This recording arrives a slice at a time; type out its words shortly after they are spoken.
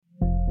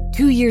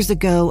2 years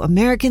ago,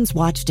 Americans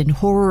watched in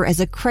horror as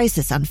a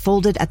crisis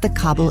unfolded at the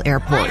Kabul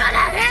airport.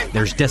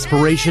 There's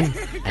desperation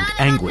and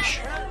anguish.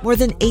 More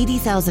than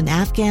 80,000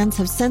 Afghans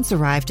have since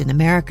arrived in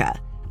America,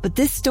 but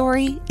this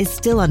story is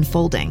still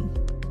unfolding.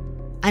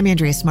 I'm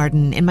Andrea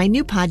Smartin. In my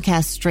new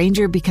podcast,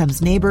 Stranger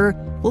Becomes Neighbor,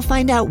 we'll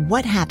find out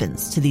what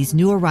happens to these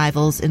new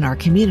arrivals in our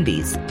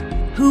communities.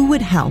 Who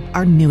would help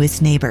our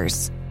newest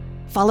neighbors?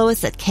 Follow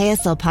us at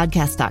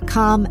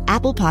kslpodcast.com,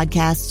 Apple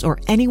Podcasts, or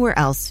anywhere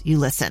else you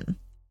listen.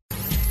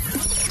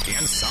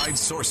 Inside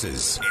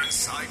Sources.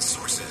 Inside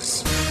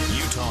Sources.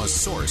 Utah's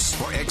source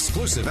for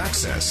exclusive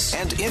access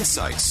and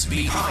insights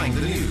behind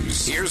the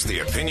news. Here's the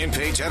opinion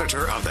page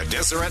editor of the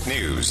Deseret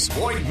News,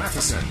 Boyd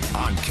Matheson,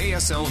 on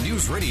KSL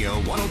News Radio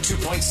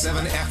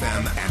 102.7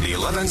 FM and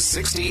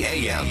 1160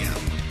 AM.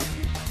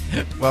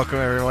 Welcome,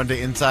 everyone, to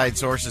Inside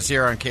Sources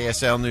here on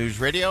KSL News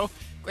Radio.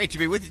 Great to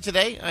be with you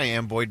today. I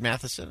am Boyd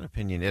Matheson,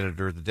 opinion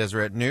editor of the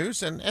Deseret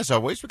News. And as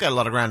always, we've got a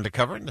lot of ground to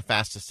cover in the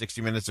fastest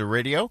 60 minutes of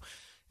radio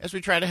as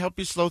we try to help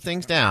you slow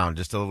things down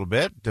just a little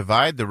bit,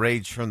 divide the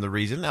rage from the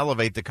reason,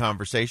 elevate the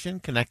conversation,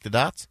 connect the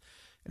dots,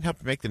 and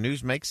help make the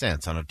news make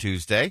sense on a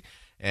Tuesday.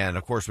 And,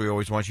 of course, we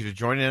always want you to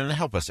join in and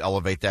help us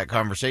elevate that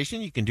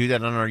conversation. You can do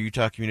that on our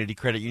Utah Community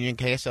Credit Union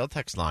KSL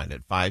text line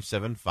at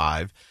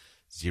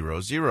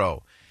 57500.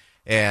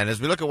 And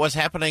as we look at what's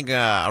happening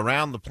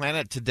around the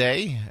planet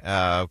today,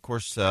 of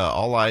course,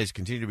 all eyes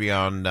continue to be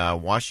on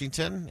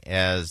Washington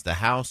as the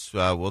House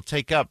will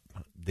take up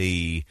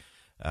the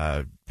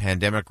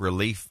pandemic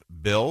relief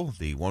bill,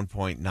 the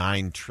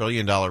 $1.9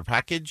 trillion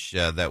package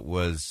that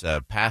was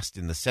passed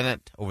in the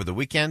Senate over the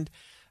weekend.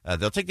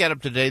 They'll take that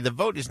up today. The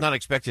vote is not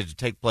expected to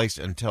take place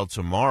until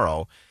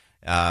tomorrow.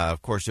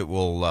 Of course, it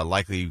will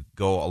likely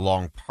go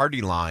along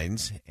party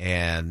lines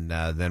and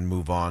then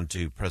move on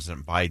to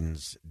President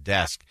Biden's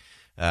desk.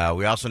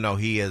 We also know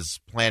he is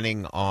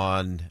planning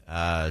on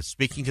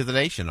speaking to the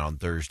nation on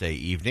Thursday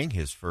evening,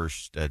 his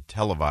first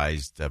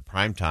televised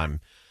primetime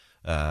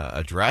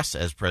address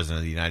as President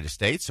of the United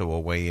States. So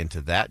we'll weigh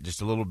into that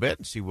just a little bit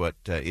and see what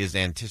is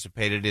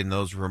anticipated in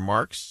those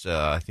remarks.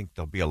 I think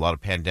there'll be a lot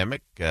of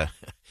pandemic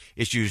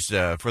issues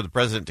for the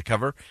president to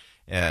cover.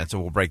 So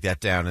we'll break that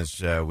down as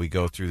we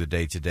go through the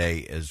day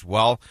today as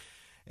well.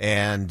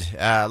 And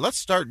let's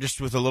start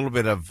just with a little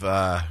bit of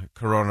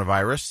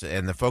coronavirus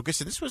and the focus.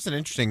 And this was an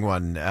interesting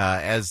one.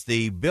 As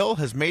the bill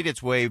has made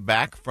its way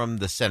back from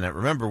the Senate,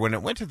 remember, when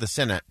it went to the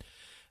Senate,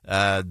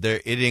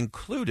 it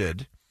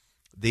included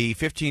the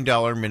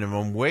 $15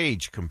 minimum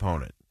wage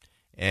component.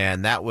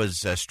 And that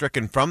was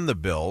stricken from the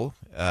bill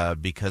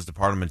because the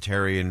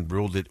parliamentarian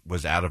ruled it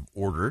was out of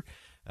order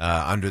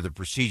under the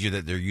procedure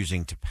that they're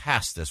using to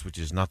pass this, which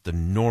is not the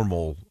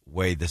normal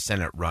way the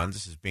Senate runs.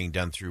 This is being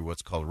done through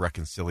what's called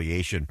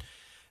reconciliation.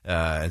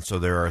 And so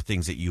there are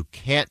things that you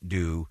can't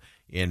do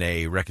in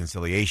a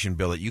reconciliation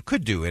bill that you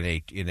could do in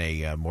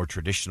a more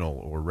traditional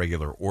or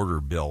regular order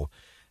bill.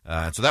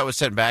 So that was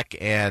sent back,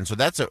 and so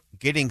that's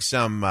getting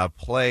some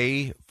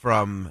play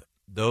from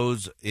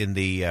those in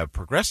the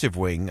progressive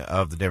wing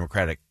of the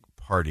Democratic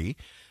Party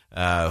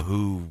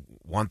who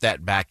want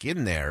that back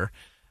in there.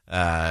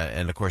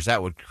 And, of course,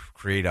 that would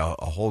create a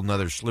whole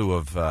nother slew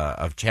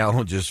of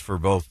challenges for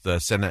both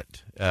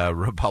Senate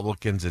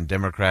Republicans and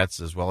Democrats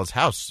as well as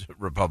House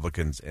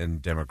Republicans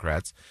and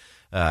Democrats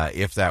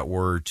if that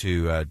were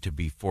to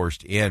be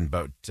forced in.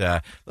 But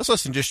let's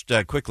listen just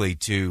quickly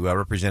to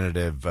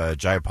Representative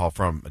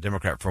Jayapal, a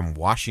Democrat from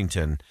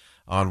Washington,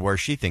 on where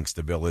she thinks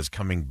the bill is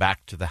coming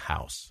back to the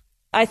House.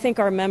 I think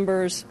our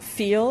members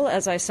feel,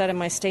 as I said in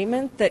my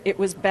statement, that it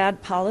was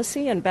bad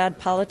policy and bad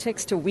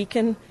politics to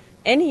weaken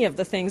any of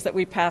the things that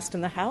we passed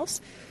in the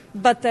House,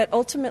 but that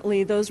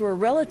ultimately those were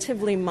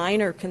relatively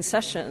minor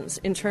concessions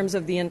in terms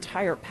of the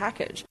entire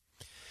package.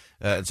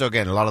 So,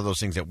 again, a lot of those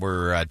things that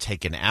were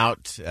taken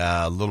out,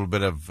 a little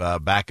bit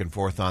of back and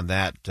forth on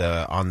that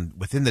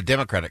within the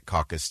Democratic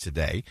caucus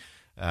today,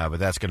 but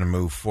that's going to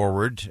move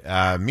forward.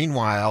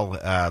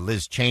 Meanwhile,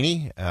 Liz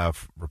Cheney,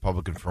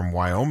 Republican from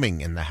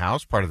Wyoming in the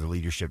House, part of the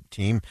leadership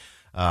team,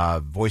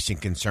 voicing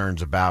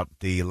concerns about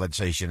the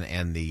legislation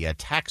and the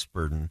tax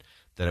burden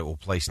that it will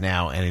place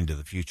now and into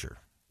the future.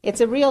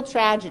 It's a real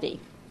tragedy.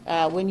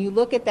 When you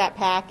look at that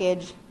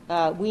package,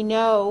 we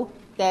know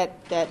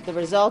that the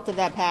result of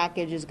that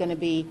package is going to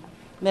be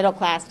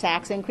middle-class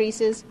tax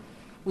increases.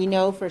 We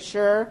know for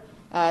sure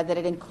that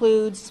it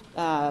includes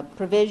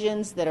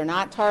provisions that are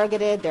not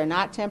targeted, they're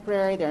not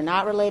temporary, they're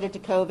not related to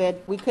COVID.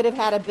 We could have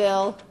had a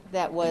bill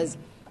that was,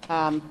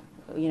 a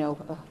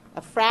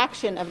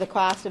fraction of the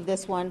cost of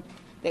this one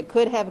that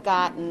could have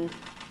gotten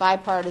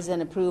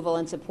bipartisan approval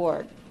and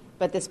support.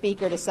 But the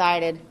Speaker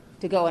decided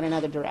to go in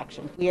another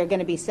direction. We are going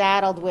to be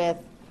saddled with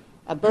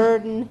a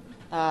burden,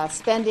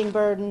 spending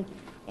burden,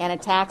 and a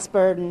tax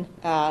burden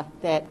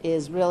that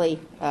is really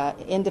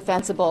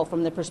indefensible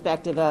from the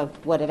perspective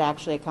of what it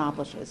actually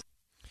accomplishes.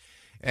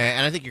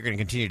 And I think you're going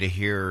to continue to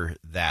hear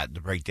the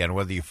breakdown,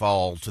 whether you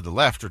fall to the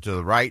left or to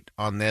the right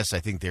on this. I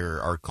think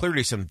there are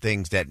clearly some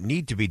things that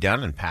need to be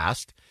done and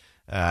passed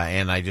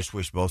And I just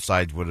wish both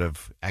sides would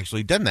have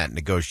actually done that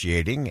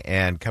negotiating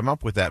and come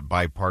up with that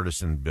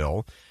bipartisan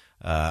bill,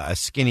 a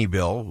skinny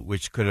bill,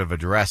 which could have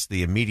addressed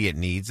the immediate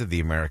needs of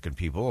the American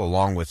people,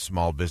 along with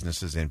small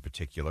businesses in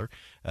particular.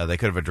 They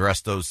could have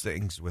addressed those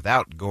things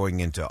without going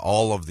into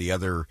all of the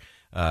other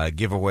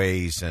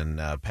giveaways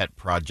and pet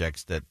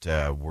projects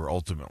that were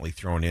ultimately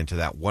thrown into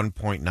that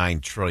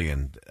 $1.9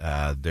 trillion.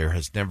 There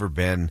has never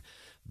been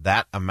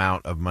that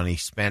amount of money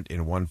spent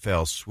in one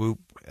fell swoop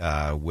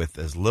with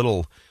as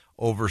little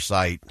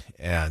oversight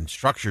and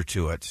structure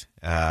to it,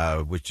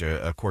 which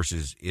of course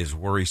is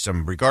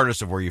worrisome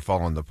regardless of where you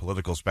fall on the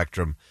political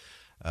spectrum.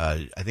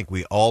 I think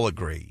we all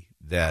agree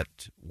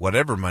that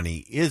whatever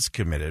money is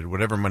committed,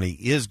 whatever money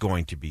is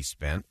going to be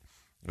spent,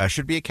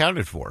 should be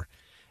accounted for,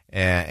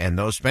 and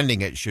those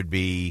spending it should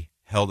be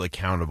held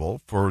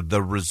accountable for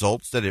the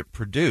results that it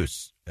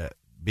produce,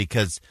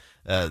 because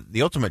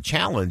the ultimate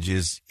challenge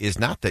is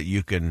not that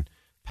you can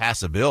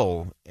pass a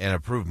bill and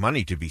approve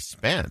money to be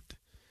spent,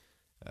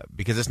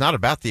 because it's not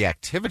about the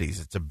activities,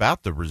 it's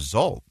about the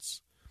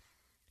results.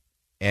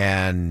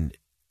 And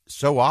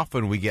so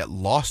often we get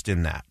lost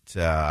in that.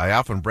 I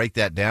often break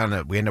that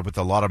down. We end up with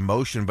a lot of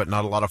motion, but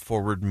not a lot of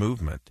forward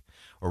movement.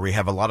 Or we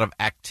have a lot of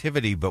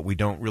activity, but we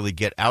don't really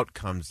get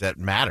outcomes that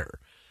matter.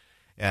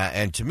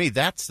 And to me,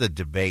 that's the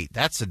debate.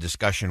 That's the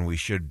discussion we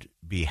should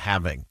be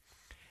having.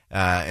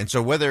 And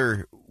so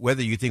whether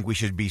you think we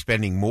should be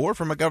spending more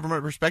from a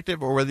government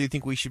perspective or whether you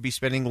think we should be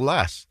spending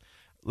less,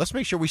 let's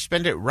make sure we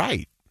spend it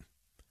right.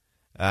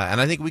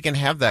 And I think we can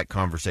have that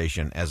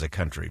conversation as a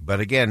country. But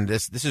again,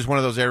 this is one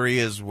of those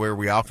areas where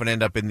we often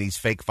end up in these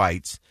fake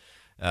fights.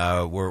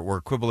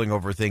 We're quibbling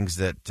over things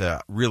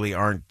that really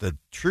aren't the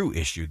true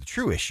issue. The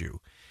true issue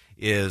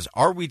is,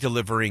 are we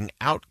delivering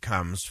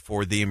outcomes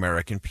for the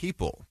American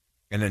people?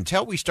 And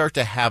until we start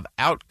to have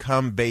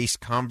outcome-based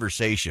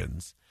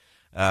conversations,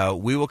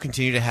 we will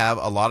continue to have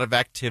a lot of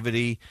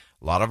activity,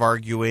 a lot of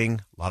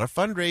arguing, a lot of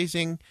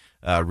fundraising,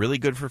 really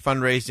good for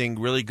fundraising,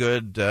 really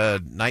good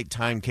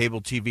nighttime cable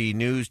TV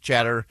news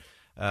chatter,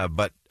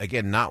 but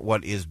again, not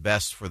what is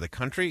best for the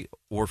country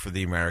or for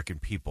the American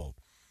people.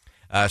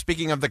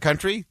 Speaking of the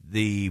country,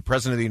 the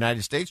President of the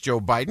United States,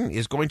 Joe Biden,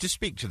 is going to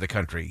speak to the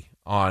country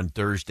on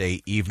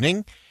Thursday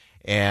evening.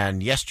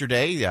 And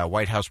yesterday,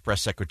 White House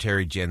Press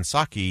Secretary Jen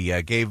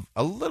Psaki gave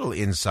a little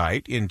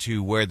insight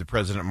into where the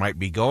president might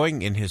be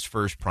going in his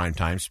first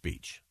primetime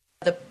speech.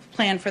 The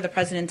plan for the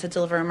president to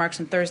deliver remarks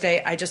on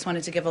Thursday, I just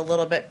wanted to give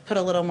put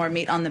a little more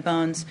meat on the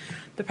bones.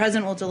 The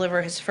president will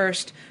deliver his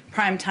first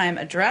primetime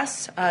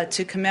address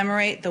to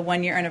commemorate the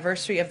one-year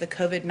anniversary of the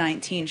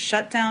COVID-19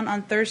 shutdown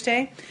on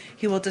Thursday.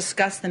 He will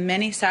discuss the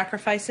many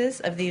sacrifices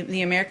of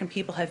the American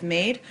people have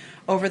made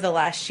over the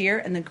last year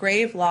and the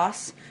grave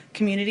loss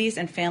communities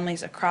and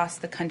families across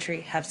the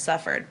country have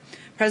suffered.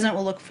 The president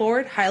will look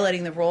forward,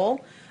 highlighting the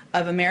role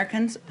of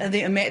Americans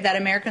that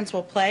Americans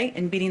will play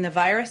in beating the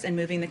virus and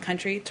moving the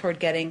country toward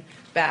getting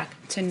back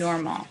to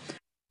normal.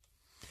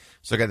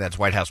 So again, that's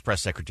White House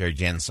Press Secretary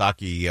Jen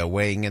Psaki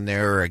weighing in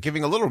there,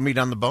 giving a little meat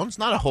on the bones,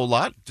 not a whole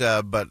lot,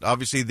 but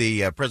obviously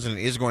the president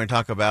is going to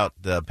talk about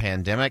the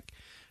pandemic,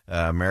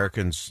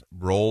 Americans'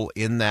 role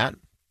in that.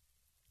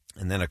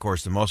 And then, of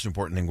course, the most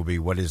important thing will be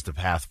what is the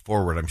path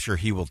forward. I'm sure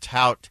he will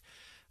tout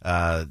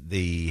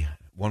the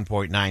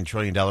 $1.9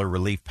 trillion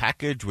relief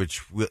package,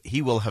 which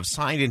he will have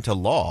signed into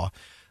law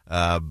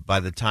by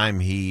the time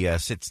he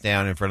sits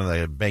down in front of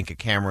the bank of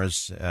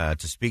cameras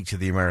to speak to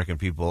the American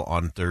people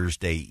on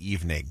Thursday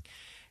evening.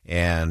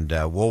 And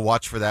we'll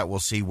watch for that. We'll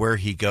see where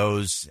he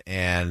goes.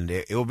 And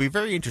it will be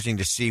very interesting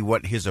to see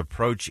what his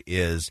approach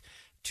is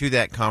to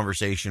that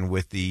conversation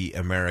with the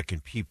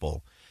American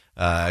people.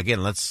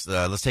 Again, let's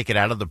take it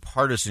out of the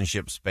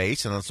partisanship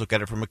space and let's look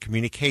at it from a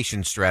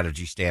communication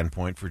strategy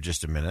standpoint for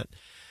just a minute.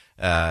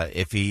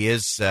 If he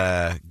is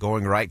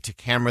going right to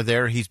camera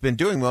there, he's been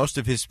doing most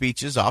of his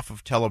speeches off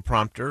of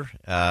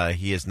teleprompter.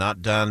 He has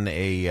not done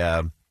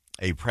a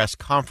press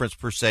conference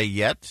per se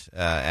yet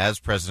as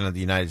President of the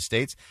United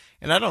States,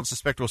 and I don't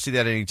suspect we'll see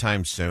that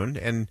anytime soon.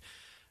 And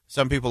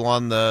some people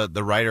on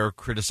the right are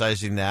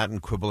criticizing that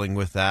and quibbling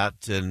with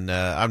that, and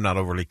I'm not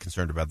overly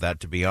concerned about that,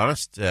 to be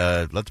honest.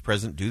 Let the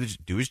president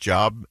do his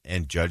job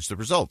and judge the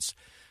results.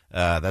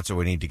 That's what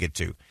we need to get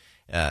to.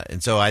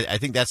 And so I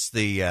think that's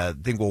the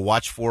thing we'll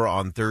watch for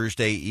on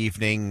Thursday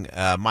evening.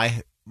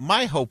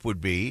 My hope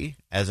would be,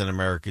 as an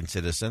American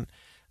citizen,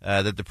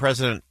 that the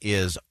president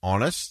is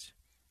honest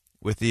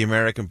with the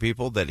American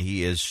people, that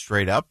he is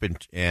straight up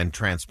and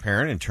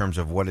transparent in terms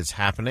of what is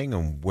happening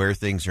and where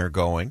things are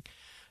going.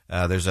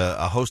 There's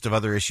a host of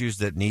other issues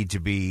that need to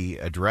be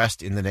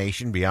addressed in the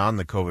nation beyond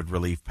the COVID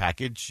relief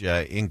package,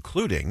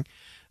 including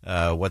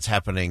what's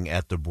happening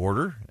at the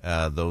border.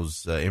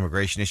 Those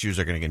immigration issues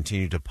are going to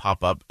continue to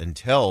pop up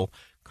until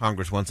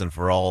Congress once and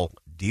for all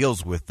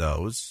deals with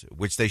those,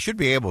 which they should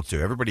be able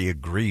to. Everybody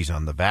agrees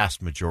on the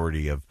vast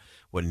majority of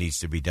what needs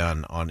to be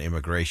done on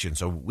immigration.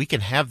 So we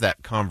can have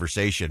that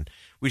conversation.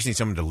 We just need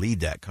someone to lead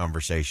that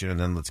conversation, and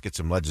then let's get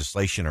some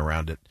legislation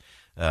around it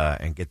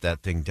and get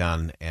that thing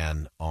done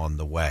and on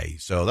the way.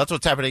 So that's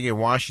what's happening in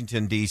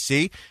Washington,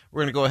 D.C.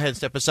 We're going to go ahead and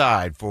step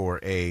aside for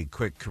a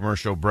quick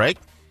commercial break.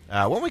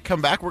 When we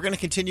come back, we're going to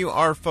continue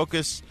our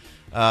focus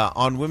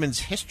on Women's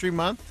History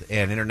Month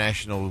and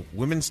International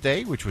Women's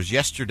Day, which was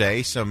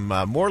yesterday. Some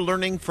more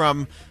learning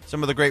from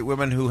some of the great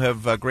women who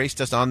have graced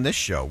us on this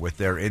show with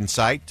their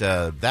insight.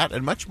 That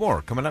and much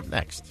more coming up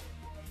next.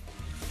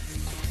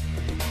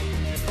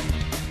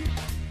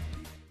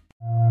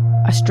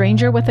 A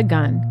stranger with a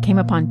gun came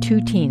upon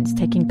two teens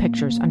taking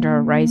pictures under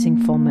a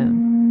rising full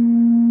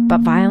moon.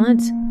 But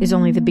violence is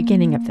only the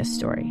beginning of this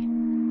story.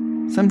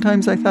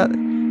 Sometimes I thought,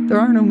 there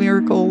are no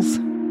miracles.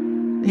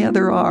 Yeah,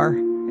 there are,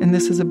 and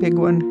this is a big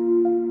one.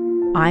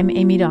 I'm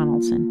Amy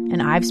Donaldson,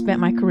 and I've spent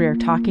my career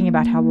talking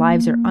about how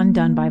lives are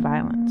undone by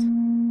violence.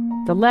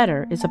 The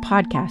Letter is a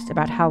podcast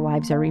about how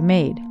lives are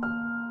remade.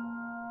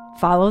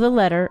 Follow The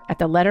Letter at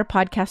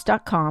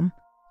theletterpodcast.com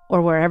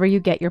or wherever you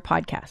get your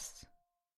podcasts.